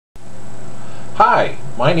Hi,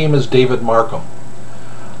 my name is David Markham.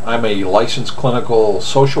 I'm a licensed clinical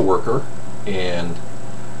social worker, and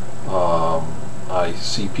I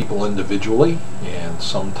see people individually, and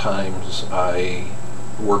sometimes I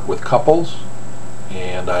work with couples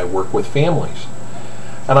and I work with families.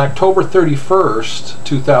 On October 31st,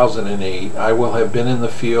 2008, I will have been in the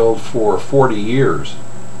field for 40 years.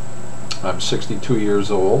 I'm 62 years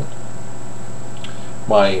old.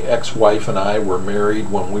 My ex-wife and I were married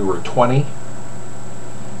when we were 20,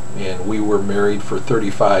 and we were married for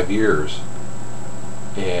 35 years.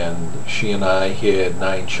 And she and I had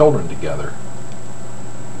 9 children together,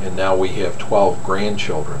 and now we have 12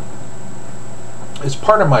 grandchildren. As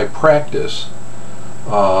part of my practice,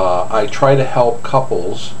 I try to help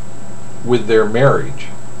couples with their marriage.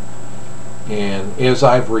 And as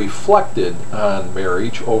I've reflected on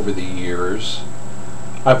marriage over the years,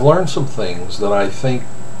 I've learned some things that I think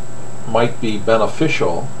might be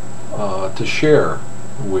beneficial to share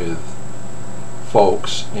with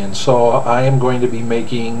folks, and so I am going to be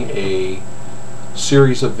making a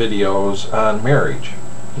series of videos on marriage,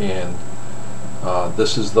 and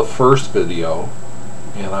this is the first video,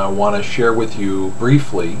 and I want to share with you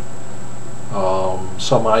briefly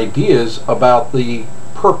some ideas about the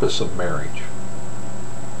purpose of marriage.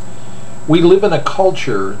 We live in a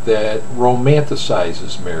culture that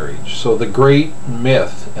romanticizes marriage. So the great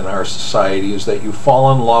myth in our society is that you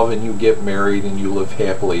fall in love and you get married and you live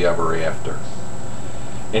happily ever after.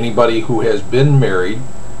 Anybody who has been married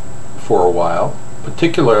for a while,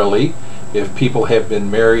 particularly if people have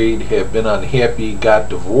been married, have been unhappy, got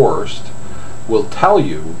divorced, will tell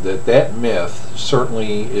you that that myth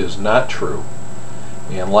certainly is not true.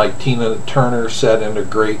 And like Tina Turner said in a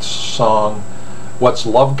great song, "What's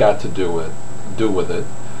love got to do with it?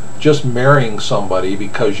 Just marrying somebody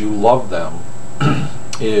because you love them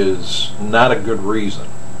is not a good reason."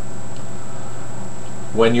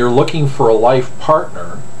 When you're looking for a life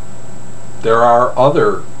partner, there are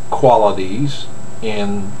other qualities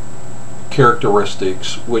and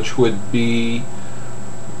characteristics which would be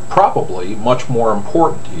probably much more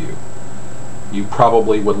important to you. You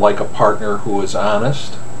probably would like a partner who is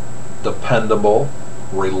honest, dependable,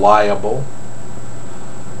 reliable,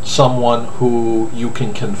 someone who you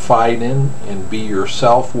can confide in and be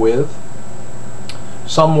yourself with,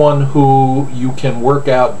 someone who you can work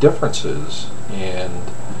out differences and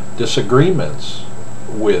disagreements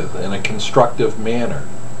with in a constructive manner,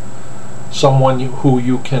 someone who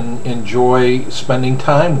you can enjoy spending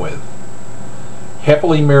time with.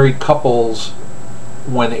 Happily married couples,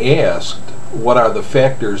 when asked what are the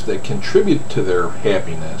factors that contribute to their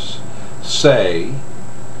happiness, say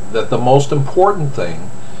that the most important thing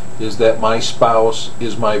is that my spouse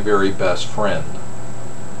is my very best friend.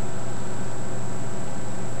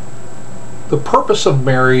 The purpose of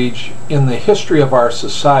marriage in the history of our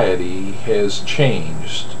society has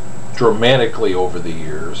changed dramatically over the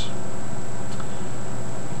years.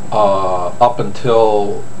 Up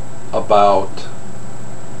until about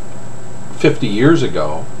 50 years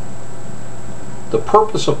ago, the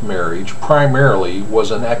purpose of marriage primarily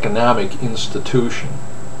was an economic institution.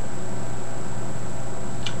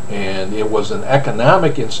 And it was an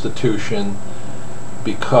economic institution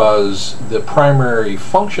because the primary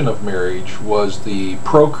function of marriage was the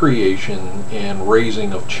procreation and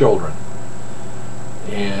raising of children.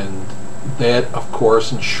 And that, of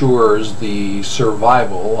course, ensures the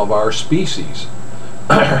survival of our species.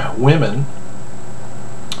 Women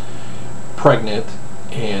pregnant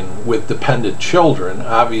and with dependent children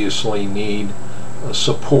obviously need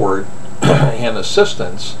support and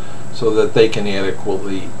assistance so that they can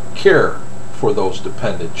adequately care for those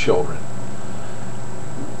dependent children.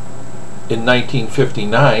 In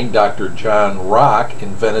 1959, Dr. John Rock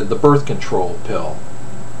invented the birth control pill.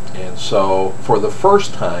 And so, for the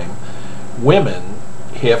first time, women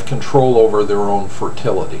have control over their own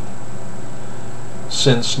fertility.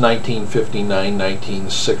 Since 1959,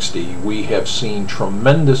 1960, we have seen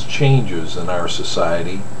tremendous changes in our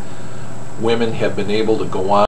society. Women have been able to go on